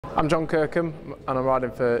I'm Jon Kirkham and I'm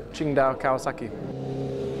riding for Tsingtao Kawasaki.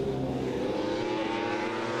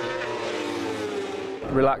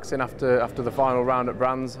 Relaxing after the final round at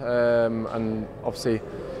Brands, and obviously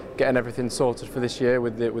getting everything sorted for this year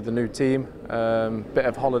with the new team. Bit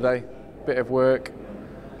of holiday, bit of work,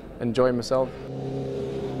 enjoying myself.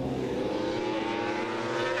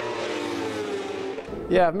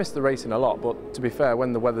 Yeah, I've missed the racing a lot, but to be fair,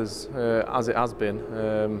 when the weather's as it has been,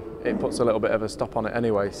 it puts a little bit of a stop on it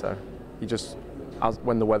anyway. So you just,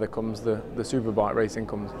 when the weather comes, the superbike racing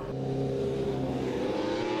comes.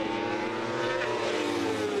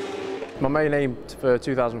 My main aim for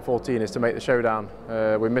 2014 is to make the showdown.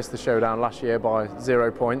 We missed the showdown last year by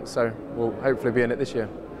 0 points, so we'll hopefully be in it this year.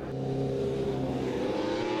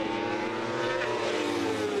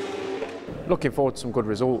 Looking forward to some good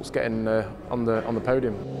results, getting on the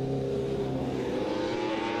podium.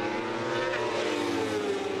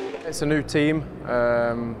 It's a new team,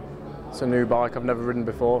 it's a new bike I've never ridden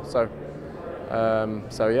before, so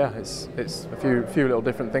yeah, it's a few little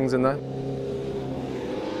different things in there.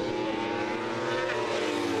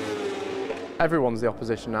 Everyone's the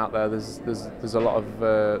opposition out there. There's a lot of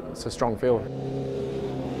it's a strong field.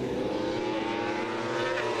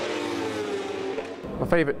 My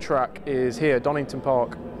favourite track is here, Donington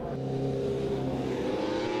Park.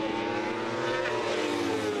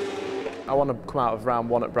 I want to come out of round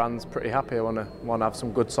 1 at Brands pretty happy. I want to have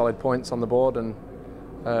some good solid points on the board and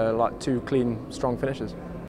like 2 clean, strong finishes.